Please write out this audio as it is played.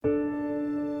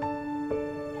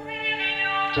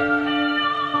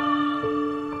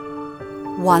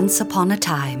Once upon a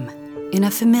time, in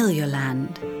a familiar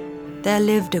land, there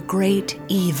lived a great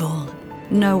evil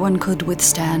no one could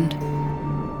withstand.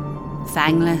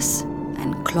 Fangless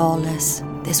and clawless,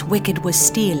 this wicked was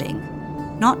stealing,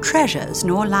 not treasures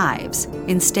nor lives,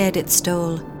 instead it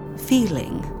stole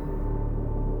feeling.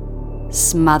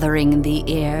 Smothering the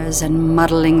ears and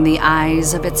muddling the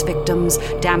eyes of its victims,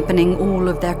 dampening all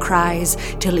of their cries,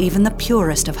 till even the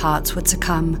purest of hearts would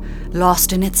succumb,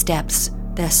 lost in its depths,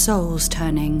 their souls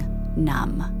turning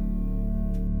numb.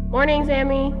 Morning,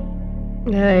 Sammy.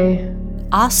 Hey.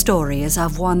 Our story is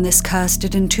of one this cursed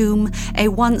did entomb, a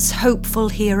once hopeful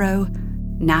hero,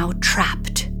 now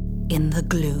trapped in the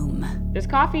gloom. There's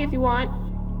coffee if you want.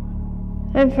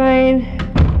 I'm fine.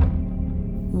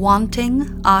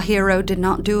 Wanting, our hero did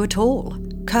not do at all,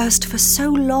 cursed for so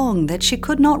long that she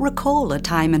could not recall a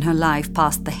time in her life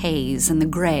past the haze and the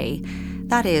grey.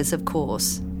 That is, of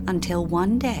course, until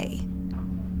one day.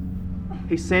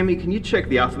 Hey, Sammy, can you check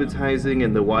the alphabetizing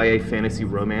in the YA fantasy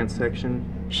romance section?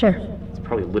 Sure. It's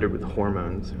probably littered with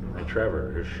hormones. Hey,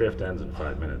 Trevor, your shift ends in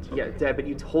 5 minutes. Yeah, Dad, but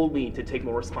you told me to take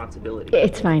more responsibility.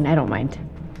 It's fine, I don't mind.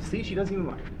 See, she doesn't even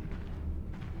mind.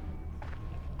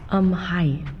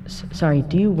 Hi. Sorry,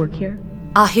 do you work here?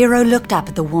 Our hero looked up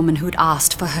at the woman who'd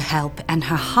asked for her help, and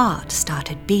her heart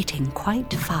started beating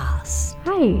quite fast.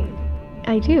 Hi.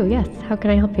 I do, yes. How can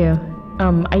I help you?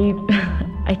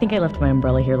 I think I left my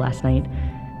umbrella here last night.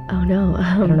 Oh, no.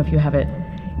 I don't know if you have it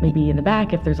maybe in the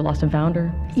back, if there's a lost and found or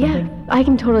something. Yeah, I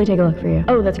can totally take a look for you.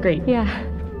 Oh, that's great. Yeah.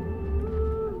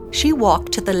 She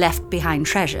walked to the left behind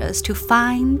treasures to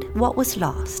find what was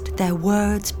lost. Their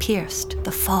words pierced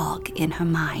the fog in her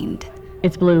mind.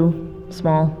 It's blue,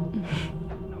 small,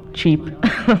 cheap.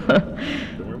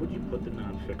 Where would you put the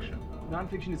nonfiction?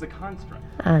 Nonfiction is a construct.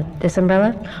 This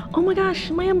umbrella? Oh my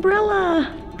gosh, my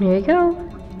umbrella! Here you go.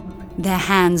 Their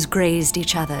hands grazed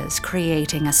each other's,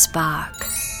 creating a spark.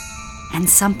 And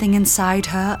something inside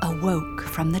her awoke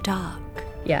from the dark.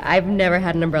 Yeah, I've never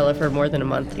had an umbrella for more than a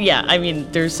month. Yeah, I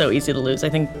mean, they're so easy to lose. I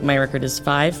think my record is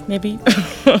 5, maybe.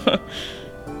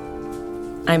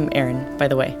 I'm Erin, by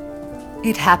the way.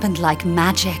 It happened like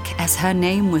magic as her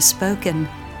name was spoken.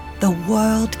 The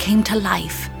world came to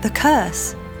life. The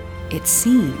curse, it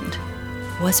seemed,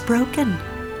 was broken.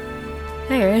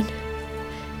 Hi, Erin.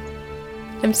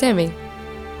 I'm Sammy.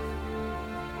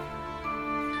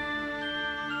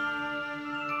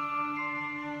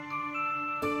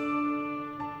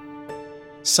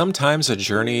 Sometimes a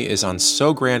journey is on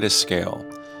so grand a scale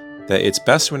that it's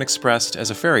best when expressed as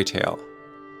a fairy tale.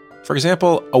 For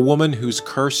example, a woman who's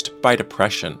cursed by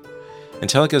depression,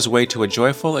 until it gives way to a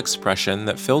joyful expression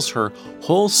that fills her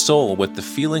whole soul with the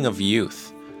feeling of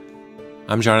youth.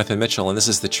 I'm Jonathan Mitchell, and this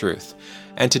is The Truth.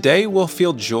 And today we'll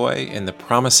feel joy in the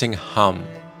promising hum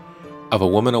of a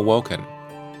woman awoken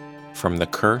from the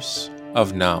Curse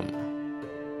of Numb.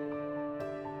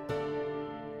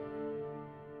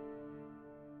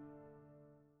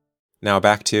 Now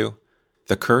back to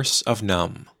The Curse of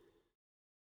Numb.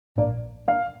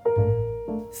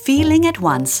 Feeling at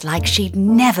once like she'd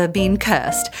never been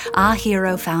cursed, our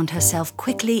hero found herself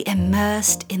quickly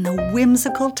immersed in the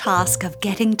whimsical task of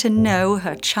getting to know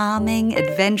her charming,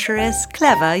 adventurous,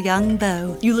 clever young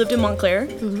beau. You lived in Montclair?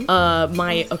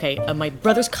 Mm-hmm. My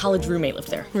brother's college roommate lived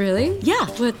there. Really? Yeah.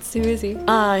 Who is he?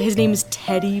 His name is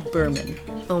Teddy Berman.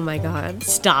 Oh my god.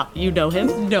 Stop, you know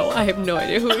him? No, I have no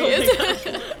idea who he is.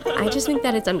 I just think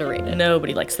that it's underrated.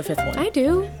 Nobody likes the 5th one. I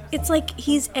do. It's like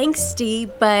he's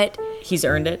angsty, but... He's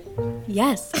earned it?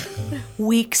 Yes.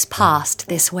 Weeks passed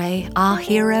this way, our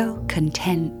hero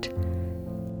content.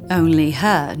 Only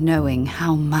her knowing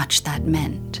how much that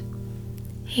meant.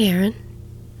 Hey, Erin.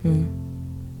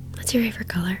 What's your favorite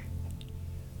color?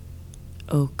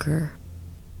 Ochre.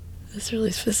 That's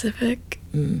really specific.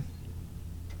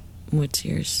 What's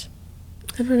yours?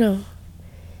 I don't know.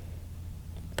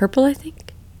 Purple, I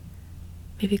think?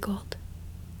 Maybe gold.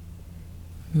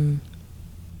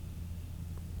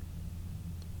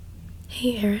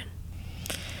 Hey, Erin.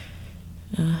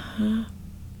 Uh-huh.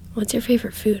 What's your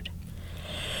favorite food?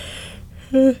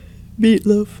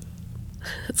 Meatloaf.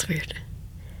 That's weird.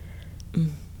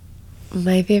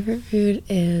 My favorite food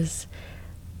is,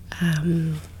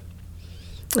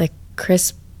 like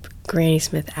crisp Granny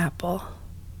Smith apple.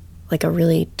 Like a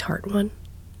really tart one.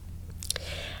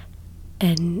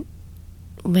 And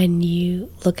when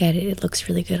you look at it, it looks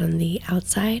really good on the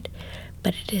outside,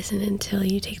 but it isn't until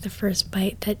you take the first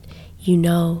bite that you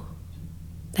know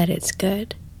that it's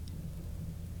good.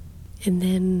 And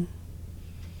then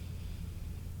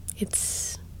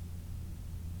it's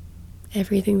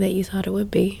everything that you thought it would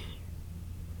be.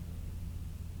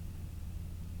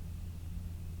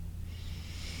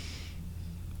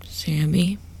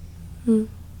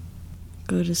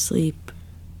 to sleep.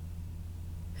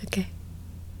 Okay.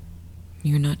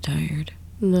 You're not tired.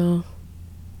 No.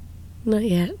 Not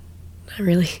yet. Not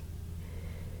really.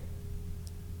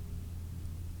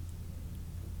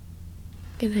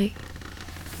 Good night.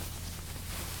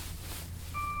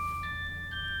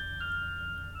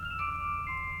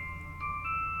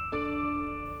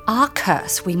 Our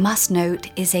curse, we must note,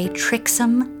 is a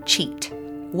tricksome cheat,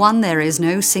 one there is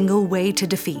no single way to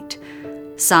defeat.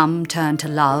 Some turn to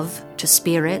love, to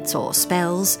spirits or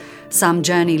spells, some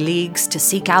journey leagues to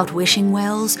seek out wishing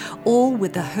wells, all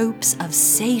with the hopes of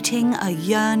sating a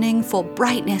yearning for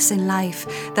brightness in life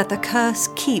that the curse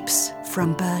keeps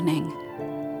from burning.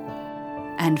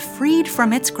 And freed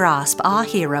from its grasp, our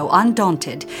hero,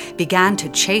 undaunted, began to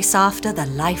chase after the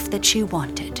life that she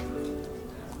wanted.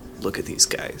 Look at these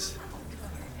guys.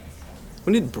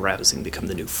 When did browsing become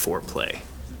the new foreplay?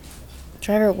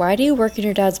 Trevor, why do you work in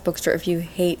your dad's bookstore if you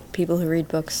hate people who read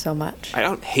books so much? I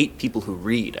don't hate people who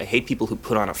read. I hate people who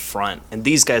put on a front. And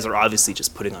these guys are obviously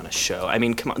just putting on a show. I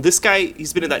mean, come on. This guy,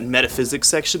 he's been in that metaphysics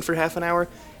section for half an hour.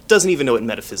 Doesn't even know what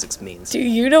metaphysics means. Do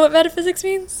you know what metaphysics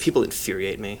means? People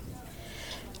infuriate me.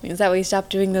 Means that we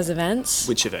stopped doing those events?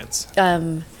 Which events?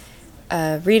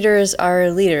 Readers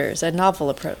are leaders, a novel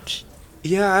approach.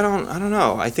 Yeah, I don't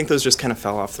know. I think those just kind of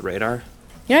fell off the radar.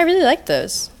 You know, I really liked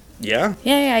those. Yeah?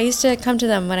 Yeah, I used to come to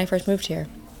them when I first moved here.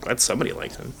 Glad somebody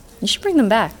liked them. You should bring them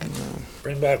back.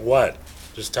 Bring back what?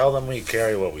 Just tell them we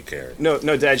carry what we carry. No,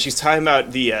 Dad, she's talking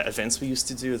about the events we used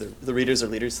to do, the Readers are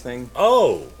Leaders thing.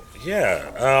 Oh,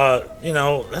 yeah.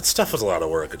 That stuff was a lot of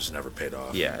work. It just never paid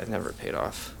off. Yeah, it never paid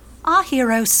off. Our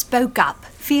hero spoke up,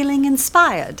 feeling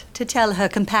inspired to tell her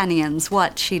companions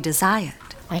what she desired.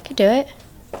 I could do it.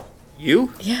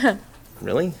 You? Yeah.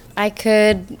 Really? I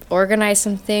could organize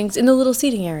some things in the little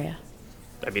seating area.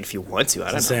 I mean, if you want to,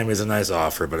 I don't know. Sammy's a nice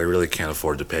offer, but I really can't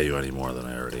afford to pay you any more than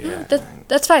I already have.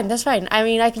 That's fine. I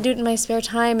mean, I can do it in my spare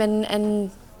time, and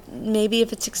maybe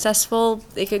if it's successful,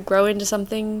 it could grow into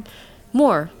something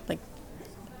more, like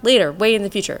later, way in the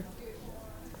future.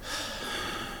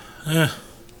 Give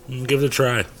it a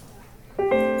try.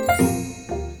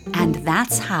 And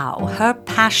that's how, her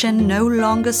passion no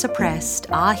longer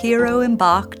suppressed, our hero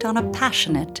embarked on a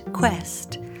passionate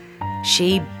quest.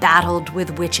 She battled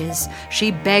with witches,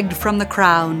 she begged from the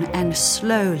crown, and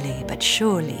slowly but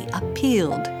surely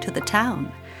appealed to the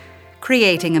town,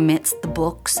 creating amidst the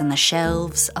books and the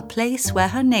shelves a place where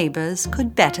her neighbors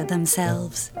could better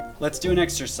themselves. Let's do an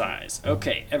exercise.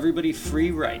 Okay, everybody free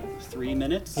write. 3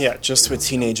 minutes? Yeah, just what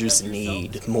teenagers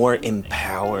need. More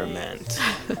empowerment.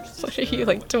 What are you,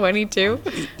 like 22?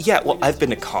 Yeah, well, I've been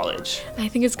to college. I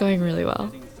think it's going really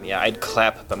well. Yeah, I'd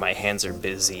clap, but my hands are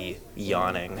busy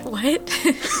yawning. What?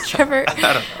 Trevor?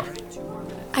 I don't know.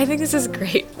 I think this is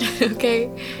great, okay?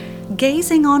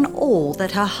 Gazing on all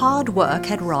that her hard work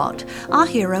had wrought, our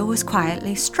hero was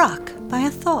quietly struck by a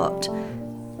thought.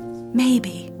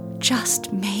 Maybe,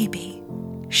 just maybe,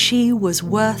 she was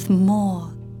worth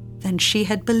more than she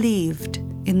had believed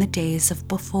in the days of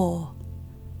before.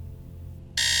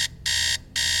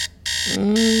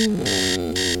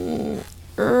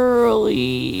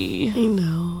 Early. I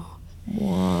know.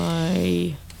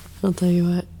 Why? I'll tell you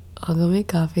what. I'll go make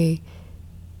coffee.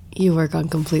 You work on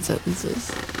complete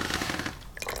sentences.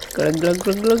 Glug, glug,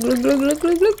 glug, glug, glug, glug, glug,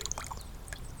 glug, glug.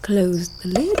 Close the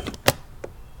lid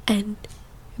and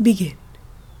begin.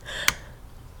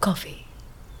 Coffee.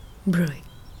 Brewing.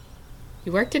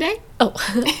 You work today? Oh,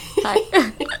 hi.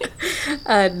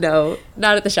 No,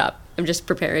 not at the shop. I'm just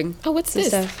preparing. Oh, what's some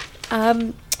this? stuff.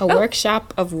 A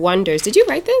workshop of wonders. Did you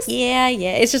write this? Yeah.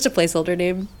 It's just a placeholder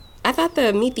name. I thought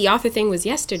the Meet the Author thing was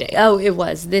yesterday. Oh, it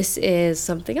was. This is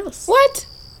something else. What?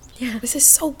 Yeah. This is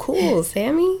so cool,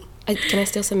 Sammy. Can I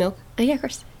steal some milk? Oh, yeah, of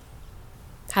course.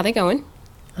 How they going?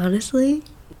 Honestly,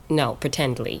 No,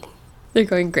 pretendly. they're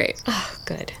going great. Oh,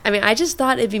 good. I mean, I just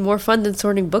thought it'd be more fun than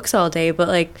sorting books all day, but,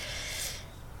 like,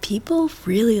 people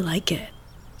really like it.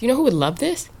 You know who would love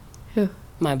this? Who?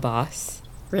 My boss.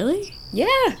 Really?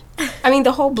 Yeah. I mean,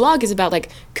 the whole blog is about, like,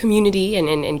 community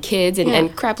and kids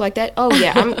and crap like that. Oh,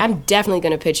 yeah, I'm definitely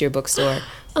going to pitch your bookstore.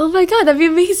 Oh my god, that'd be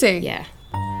amazing. Yeah.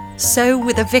 So,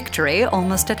 with a victory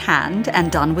almost at hand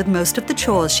and done with most of the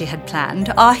chores she had planned,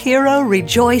 our hero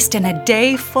rejoiced in a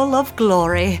day full of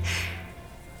glory.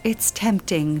 It's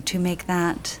tempting to make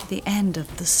that the end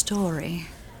of the story.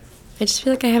 I just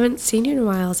feel like I haven't seen you in a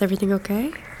while. Is everything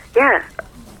okay? Yeah.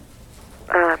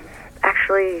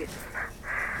 Actually,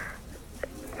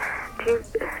 do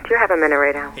you have a minute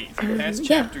right now? Hey, past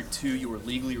yeah. chapter 2, you were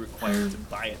legally required to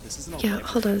buy it. This isn't a Yeah,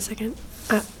 library. hold on a second.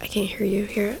 I can't hear you.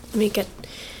 Here, let me get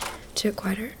to it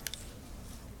quieter.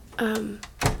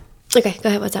 Okay, go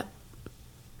ahead. What's up?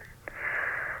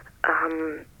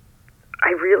 I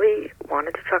really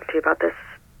wanted to talk to you about this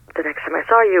the next time I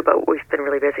saw you, but we've been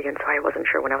really busy, and so I wasn't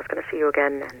sure when I was going to see you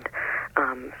again, and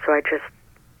so I just,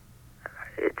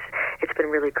 it's been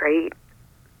really great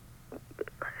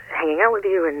hanging out with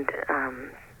you, and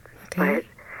but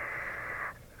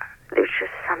there's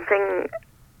just something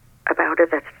about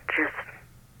it that's just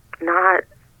not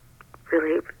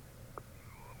really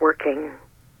working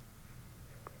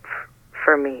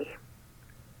for me.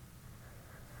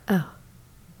 Oh.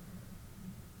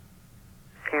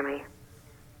 Sammy,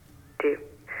 do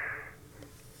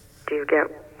you get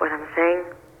what I'm saying?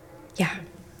 Yeah,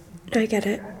 I get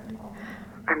it.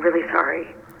 I'm really sorry.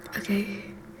 Okay.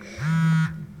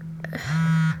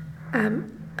 I'm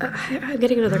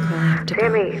getting another call. I have to go.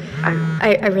 Sammy,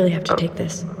 I really have to take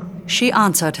this. She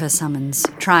answered her summons,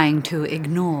 trying to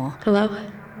ignore Hello?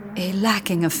 a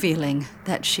lacking of feeling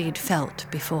that she'd felt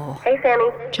before. Hey,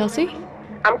 Sammy. Chelsea?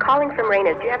 I'm calling from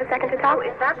Raina's. Do you have a second to talk? Oh,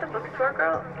 is that the bookstore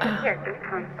girl? Here, just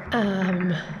come.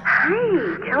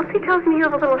 Hi. Chelsea tells me you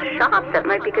have a little shop that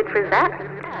might be good for that.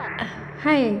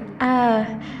 Hi.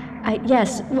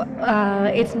 Yes.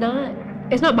 It's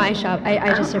not my shop.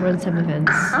 I just run some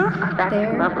events. That's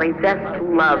There? lovely. Beth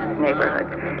loves neighborhood.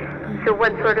 So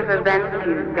what sort of events do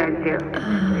you guys do?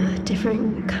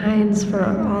 Different kinds for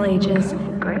all ages.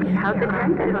 Great. How's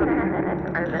attendance?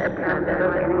 Are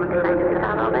there anyone excited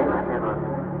about all this?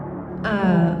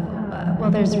 Well,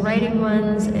 there's writing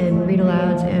ones and read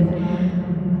alouds and.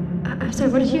 I'm sorry.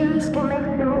 What did you ask?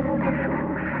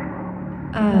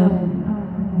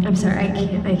 I'm sorry.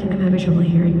 I'm having trouble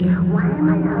hearing you.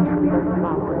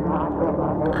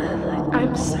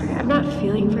 I'm sorry. I'm not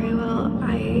feeling very well.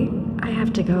 I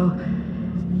have to go.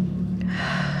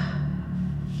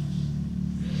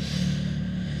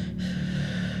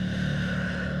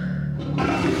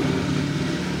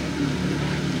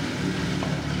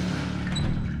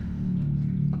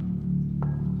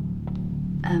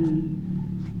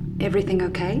 Everything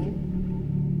okay?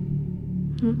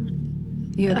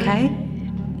 You okay?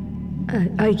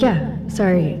 Yeah.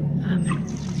 Sorry.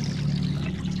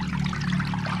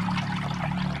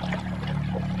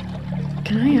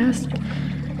 Can I ask,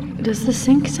 does the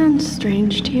sink sound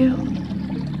strange to you?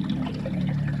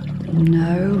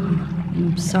 No,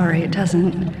 I'm sorry, it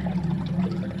doesn't.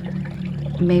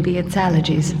 Maybe it's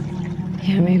allergies.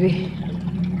 Yeah, maybe.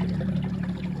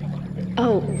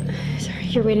 Oh, sorry,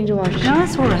 you're waiting to wash. No,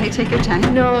 that's all right. Take your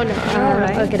time. No. All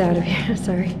right. I'll get out of here.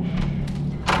 Sorry.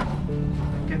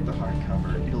 Get the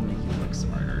hardcover. It'll make you look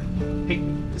smarter. Hey,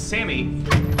 Sammy!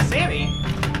 Sammy!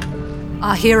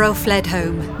 Our hero fled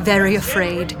home, very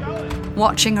afraid,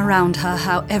 watching around her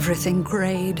how everything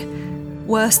grayed.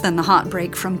 Worse than the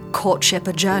heartbreak from courtship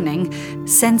adjourning,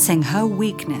 sensing her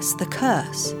weakness, the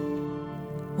curse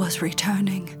was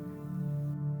returning.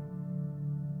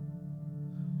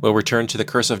 We'll return to the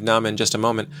Curse of Numb in just a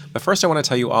moment, but first I want to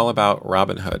tell you all about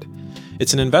Robinhood.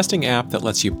 It's an investing app that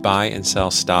lets you buy and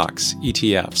sell stocks,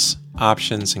 ETFs,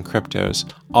 options, and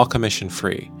cryptos, all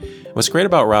commission-free. What's great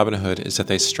about Robinhood is that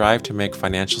they strive to make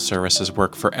financial services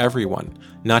work for everyone,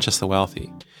 not just the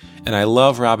wealthy. And I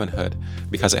love Robinhood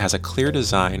because it has a clear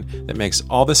design that makes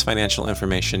all this financial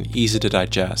information easy to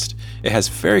digest. It has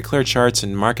very clear charts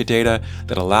and market data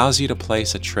that allows you to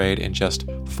place a trade in just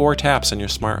 4 taps on your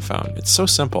smartphone. It's so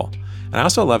simple. And I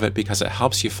also love it because it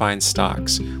helps you find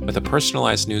stocks with a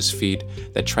personalized news feed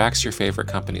that tracks your favorite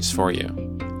companies for you.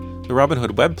 The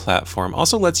Robinhood web platform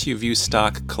also lets you view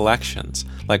stock collections,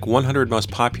 like 100 most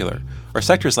popular, or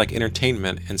sectors like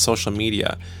entertainment and social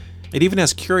media. It even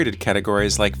has curated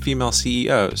categories like female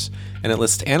CEOs, and it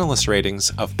lists analyst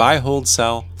ratings of buy, hold,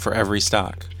 sell for every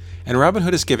stock. And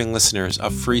Robinhood is giving listeners a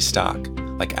free stock,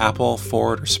 like Apple,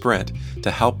 Ford, or Sprint, to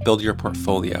help build your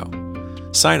portfolio.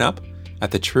 Sign up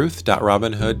at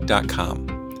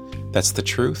thetruth.robinhood.com. That's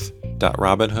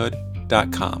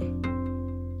thetruth.robinhood.com.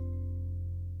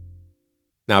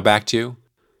 Now back to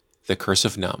The Curse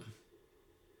of Numb.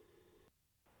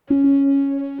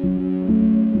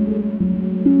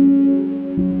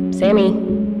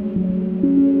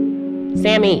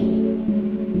 Sammy.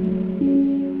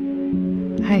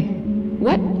 Hi.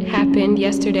 What happened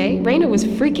yesterday? Raina was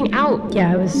freaking out.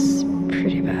 Yeah, it was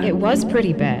pretty bad. It was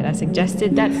pretty bad. I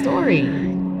suggested that story.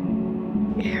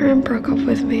 Aaron broke up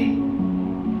with me.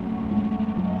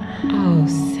 Oh,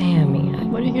 Sammy.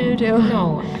 What are you gonna do?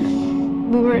 No.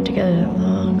 We weren't together that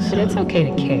long, so... But it's okay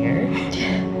to care.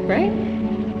 Right?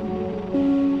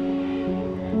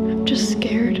 I'm just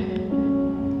scared.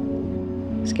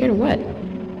 Scared of what?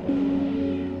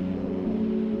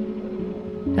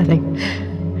 Nothing.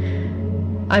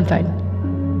 I'm fine.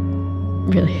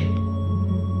 Really.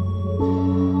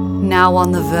 Now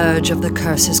on the verge of the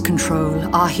curse's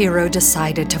control, our hero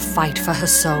decided to fight for her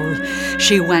soul.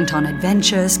 She went on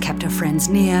adventures, kept her friends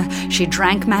near. She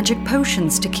drank magic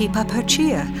potions to keep up her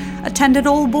cheer, attended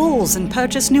all balls and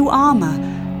purchased new armor.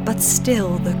 But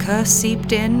still the curse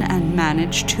seeped in and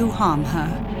managed to harm her.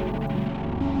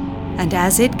 And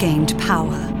as it gained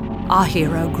power, our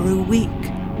hero grew weak.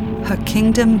 Her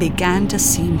kingdom began to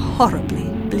seem horribly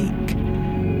bleak.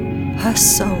 Her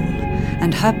soul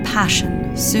and her passion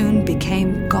soon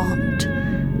became gaunt.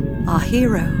 Our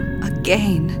hero,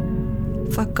 again,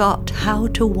 forgot how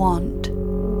to want.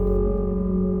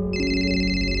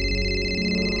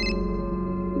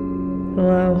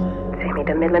 Hello? Sammy,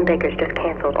 the Midland Bakers just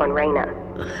canceled on Raina.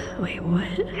 Wait, what?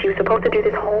 She was supposed to do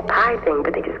this whole pie thing,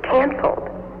 but they just canceled.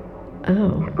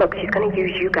 Oh. Look, she's going to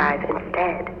use you guys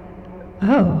instead.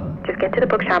 Oh. Just get to the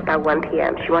bookshop by 1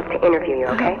 p.m. She wants to interview you,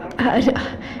 okay?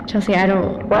 Chelsea, I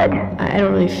don't... What? I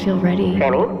don't really feel ready.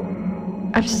 Sammy?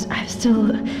 I'm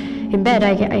still in bed.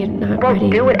 I'm not Well, ready.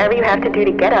 do whatever you have to do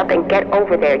to get up and get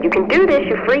over there. You can do this,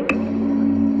 you freak.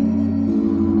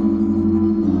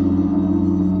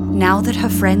 Now that her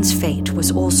friend's fate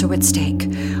was also at stake,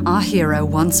 our hero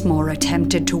once more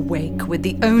attempted to wake with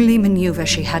the only maneuver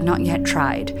she had not yet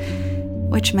tried,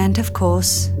 which meant, of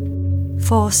course,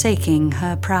 forsaking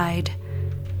her pride.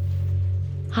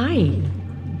 Hi.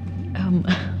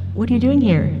 What are you doing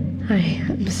here? Hi,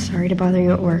 I'm sorry to bother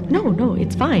you at work. No,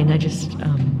 it's fine. I just,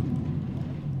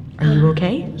 are you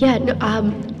okay? Yeah, no,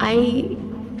 I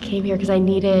came here because I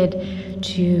needed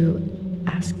to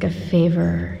ask a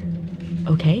favor.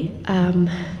 Okay. I'm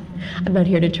not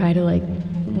here to try to,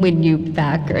 win you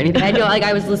back or anything. I know,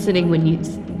 I was listening when you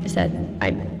said, I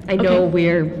know Okay.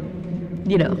 we're,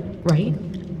 Right?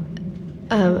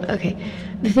 Okay.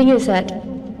 The thing is that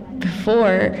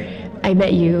before I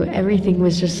met you, everything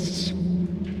was just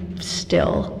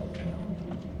still.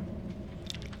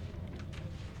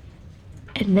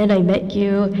 And then I met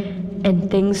you, and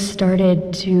things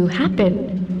started to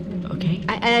happen. Okay.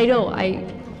 I know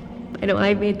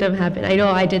I made them happen. I know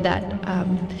I did that.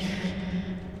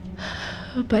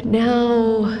 But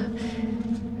now,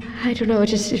 I don't know.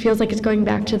 It feels like it's going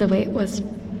back to the way it was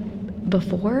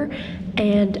before,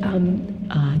 and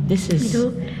This is...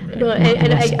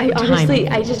 I honestly,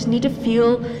 I just need to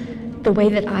feel the way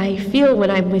that I feel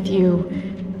when I'm with you.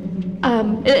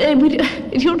 And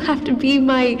you don't have to be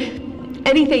my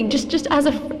anything. Just as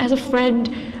a friend,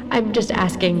 I'm just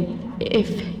asking if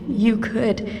you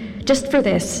could, just for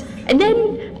this, and then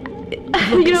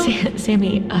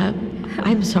Sammy,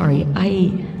 I'm sorry.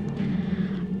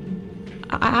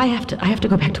 I have to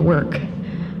go back to work.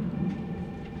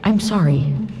 I'm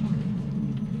sorry.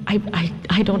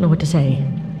 I don't know what to say.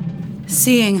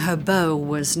 Seeing her bow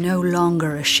was no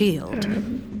longer a shield,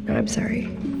 I'm sorry.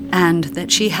 and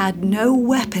that she had no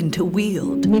weapon to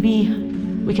wield. Maybe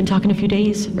we can talk in a few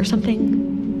days or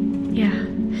something? Yeah.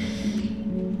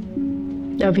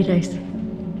 That would be nice.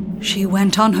 She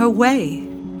went on her way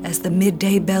as the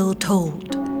midday bell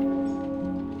tolled,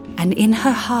 and in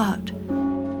her heart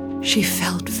she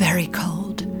felt very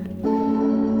cold.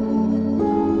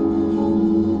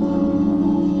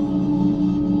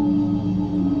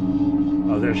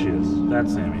 Oh, there she is.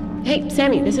 That's Sammy. Hey,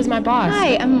 Sammy, this is my boss.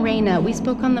 Hi, I'm Raina. We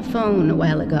spoke on the phone a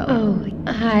while ago. Oh,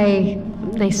 hi.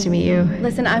 Nice to meet you.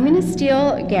 Listen, I'm going to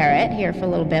steal Garrett here for a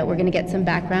little bit. We're going to get some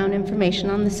background information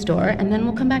on the store, and then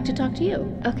we'll come back to talk to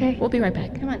you. Okay. We'll be right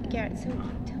back. Come on, Garrett. So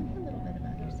tell me a little bit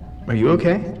about yourself. Are you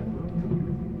okay?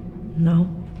 No.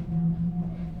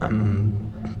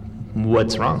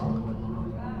 What's wrong?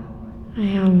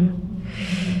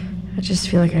 I just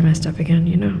feel like I messed up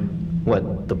again,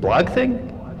 What, the blog thing?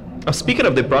 Oh, speaking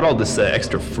of, they brought all this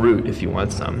extra fruit if you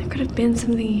want some. Could have been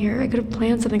something here. I could have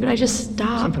planned something, but I just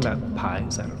stopped. Something about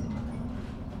pies, I don't know.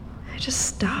 I just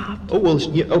stopped. Oh, well,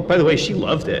 by the way, she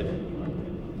loved it.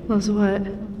 Was what?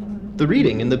 The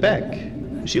reading in the back.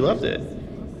 She loved it.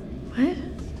 What?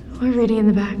 What reading in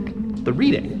the back? The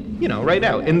reading. Right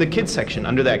out in the kids section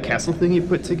under that castle thing you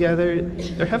put together.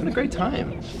 They're having a great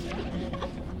time.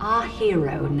 Our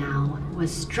hero now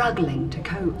was struggling to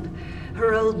cope.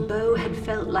 Her old beau had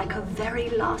felt like a very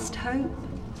lost hope.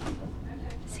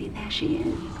 See, there she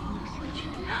is.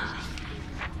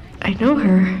 I know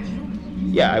her.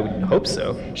 Yeah, I would hope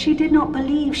so. She did not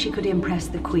believe she could impress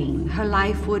the queen. Her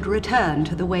life would return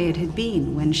to the way it had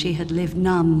been when she had lived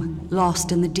numb,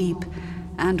 lost in the deep.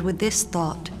 And with this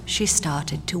thought, she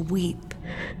started to weep.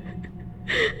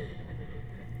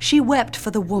 She wept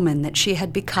for the woman that she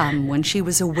had become when she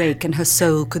was awake and her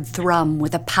soul could thrum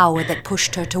with a power that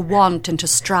pushed her to want and to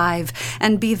strive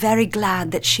and be very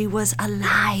glad that she was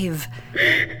alive.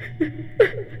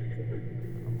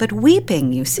 But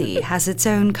weeping, you see, has its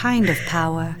own kind of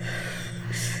power.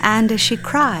 And as she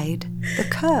cried, the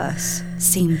curse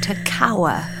seemed to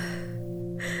cower.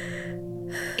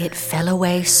 It fell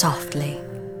away softly,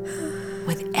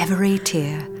 with every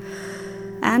tear,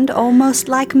 and almost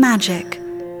like magic,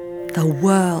 the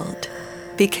world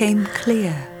became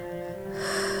clear.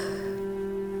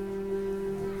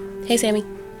 Hey, Sammy.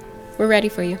 We're ready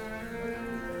for you.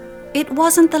 It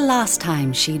wasn't the last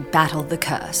time she'd battled the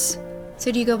curse. So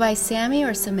do you go by Sammy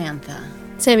or Samantha?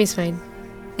 Sammy's fine.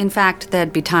 In fact,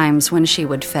 there'd be times when she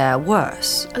would fare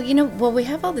worse. Oh, well, we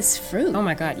have all this fruit. Oh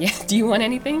my god, yeah. Do you want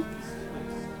anything?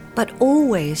 But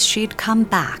always she'd come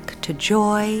back to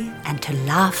joy and to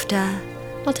laughter.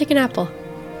 I'll take an apple.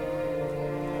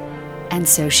 And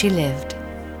so she lived.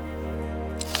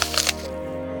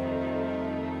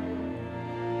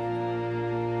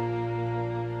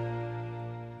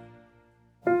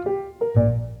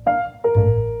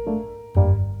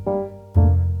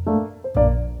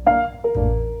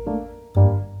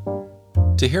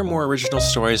 To hear more original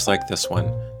stories like this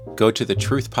one, go to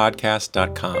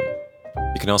thetruthpodcast.com.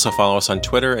 You can also follow us on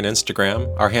Twitter and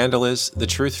Instagram. Our handle is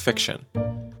thetruthfiction.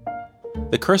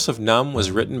 The Curse of Numb was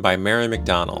written by Mary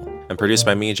McDonnell and produced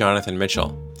by me, Jonathan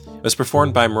Mitchell. It was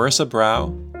performed by Marissa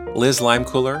Brow, Liz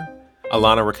Limecooler,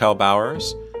 Alana Raquel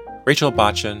Bowers, Rachel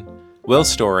Botchin, Will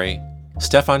Story,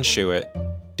 Stefan Schuett,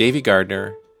 Davey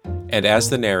Gardner, and as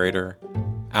the narrator,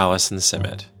 Allison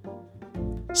Simmet.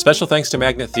 Special thanks to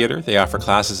Magnet Theater. They offer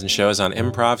classes and shows on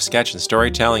improv, sketch, and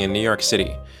storytelling in New York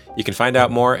City. You can find out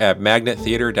more at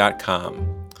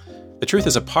magnettheater.com. The Truth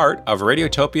is a part of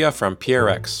Radiotopia from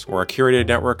PRX. We're a curated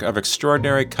network of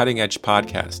extraordinary cutting-edge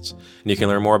podcasts. And you can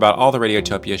learn more about all the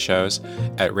Radiotopia shows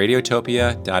at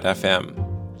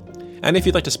radiotopia.fm. And if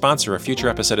you'd like to sponsor a future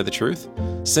episode of The Truth,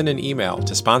 send an email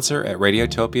to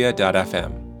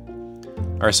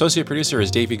sponsor@radiotopia.fm. Our associate producer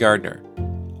is Davey Gardner.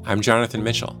 I'm Jonathan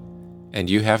Mitchell, and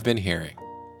you have been hearing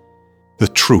The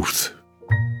Truth.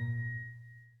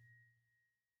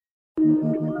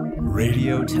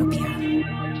 Radiotopia.